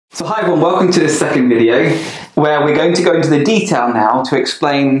So hi everyone, welcome to this second video where we're going to go into the detail now to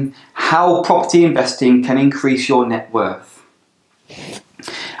explain how property investing can increase your net worth.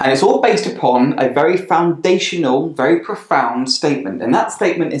 And it's all based upon a very foundational, very profound statement. And that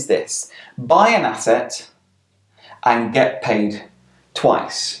statement is this: buy an asset and get paid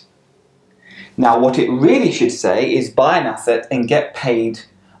twice. Now what it really should say is buy an asset and get paid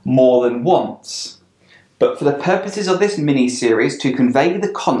more than once. But for the purposes of this mini-series, to convey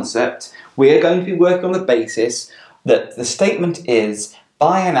the concept, we are going to be working on the basis that the statement is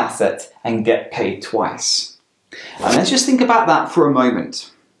buy an asset and get paid twice. And let's just think about that for a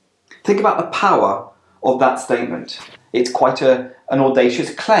moment. Think about the power of that statement. It's quite an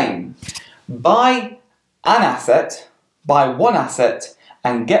audacious claim. Buy an asset, buy one asset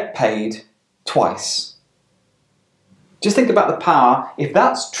and get paid twice. Just think about the power. If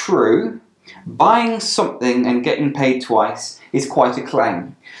that's true, buying something and getting paid twice is quite a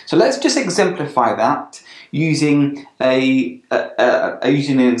claim. So let's just exemplify that using an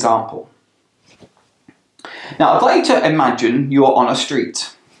example. Now I'd like you to imagine you're on a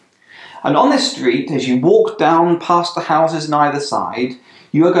street. And on this street, as you walk down past the houses on either side,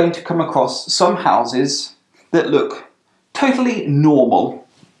 you are going to come across some houses that look totally normal,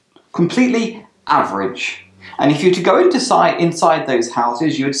 completely average. And if you were to go inside those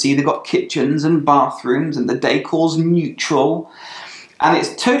houses, you would see they've got kitchens and bathrooms and the decor's neutral. And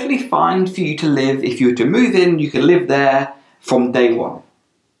it's totally fine for you to live. If you were to move in, you can live there from day one.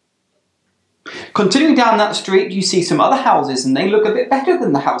 Continuing down that street, you see some other houses and they look a bit better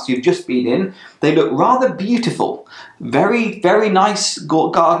than the house you've just been in. They look rather beautiful. Very, very nice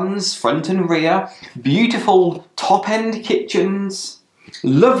gardens, front and rear. Beautiful top-end kitchens.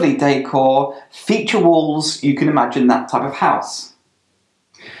 Lovely decor, feature walls. You can imagine that type of house.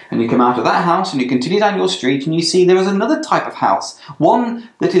 And you come out of that house and you continue down your street and you see there is another type of house. One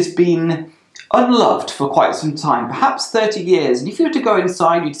that has been unloved for quite some time, perhaps 30 years. And if you were to go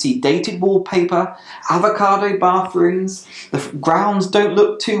inside, you'd see dated wallpaper, avocado bathrooms. The grounds don't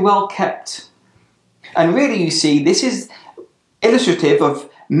look too well kept. And really you see this is illustrative of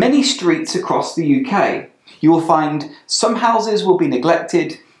many streets across the UK. You will find some houses will be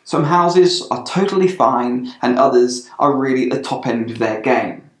neglected, some houses are totally fine, and others are really at the top end of their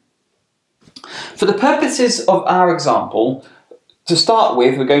game. For the purposes of our example, to start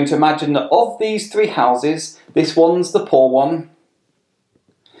with, we're going to imagine that of these three houses, this one's the poor one,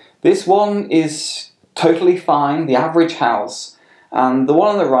 this one is totally fine, the average house, and the one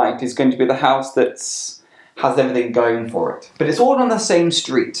on the right is going to be the house that has everything going for it. But it's all on the same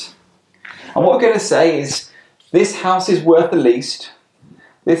street. And what we're going to say is, this house is worth the least,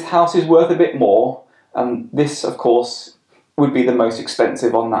 this house is worth a bit more, and this, of course, would be the most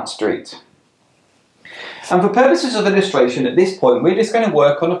expensive on that street. And for purposes of illustration, at this point, we're just going to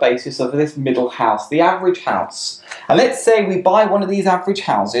work on a basis of this middle house, the average house. And let's say we buy one of these average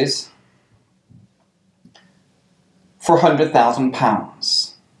houses for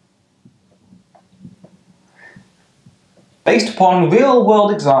 £100,000. Based upon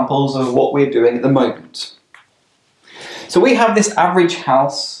real-world examples of what we're doing at the moment. So we have this average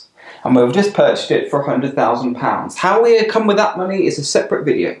house and we've just purchased it for £100,000. How we come with that money is a separate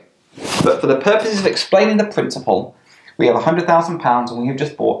video. But for the purposes of explaining the principle, we have £100,000 and we have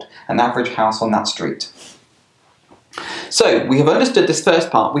just bought an average house on that street. So we have understood this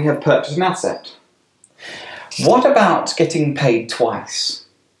first part, we have purchased an asset. What about getting paid twice?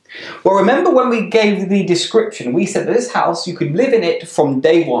 Well, remember when we gave the description, we said that this house, you could live in it from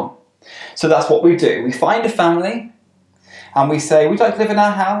day one. So that's what we do. We find a family and we say, would you like to live in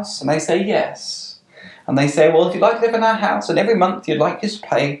our house? And they say yes. And they say, well, if you'd like to live in our house and every month you'd like us to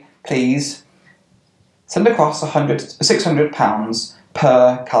pay, please send across £600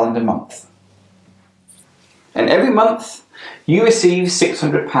 per calendar month. And every month you receive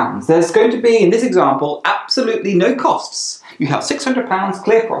 £600. There's going to be, in this example, absolutely no costs. You have £600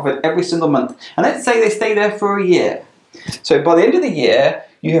 clear profit every single month. And let's say they stay there for a year. So by the end of the year,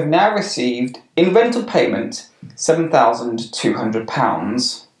 you have now received, in rental payment,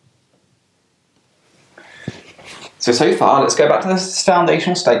 £7,200. So far, let's go back to this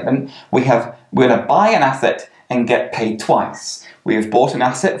foundational statement. We're going to buy an asset and get paid twice. We have bought an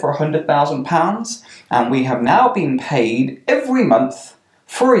asset for £100,000 and we have now been paid every month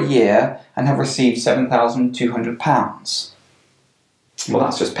for a year and have received £7,200. Well,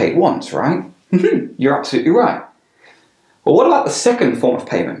 that's just paid once, right? You're absolutely right. Well, what about the second form of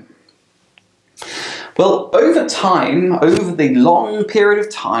payment? Well, over time, over the long period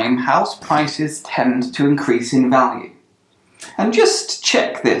of time, house prices tend to increase in value. And just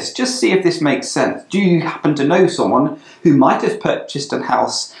check this, just see if this makes sense. Do you happen to know someone who might have purchased a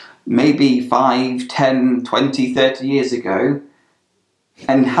house maybe 5, 10, 20, 30 years ago,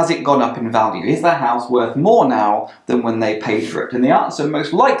 and has it gone up in value? Is their house worth more now than when they paid for it? And the answer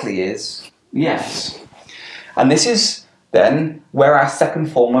most likely is yes. And this is then where our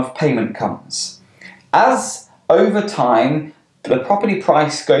second form of payment comes. As over time the property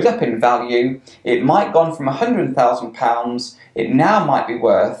price goes up in value, it might gone from £100,000, it now might be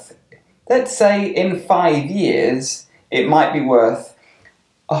worth, let's say in 5 years, it might be worth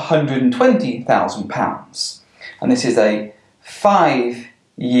 £120,000. And this is a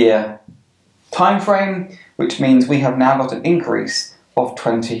 5-year time frame, which means we have now got an increase of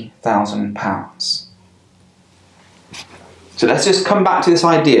 £20,000. So let's just come back to this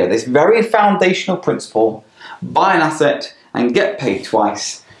idea, this very foundational principle: buy an asset and get paid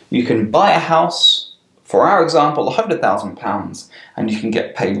twice. You can buy a house, for our example, £100,000, and you can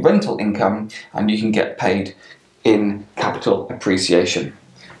get paid rental income, and you can get paid in capital appreciation.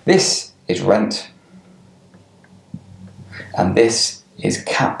 This is rent, and this is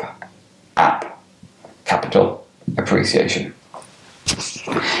capital appreciation.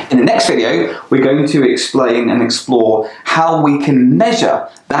 In the next video, we're going to explain and explore how we can measure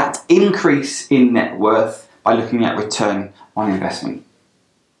that increase in net worth by looking at return on investment.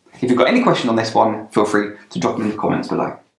 If you've got any question on this one, feel free to drop them in the comments below.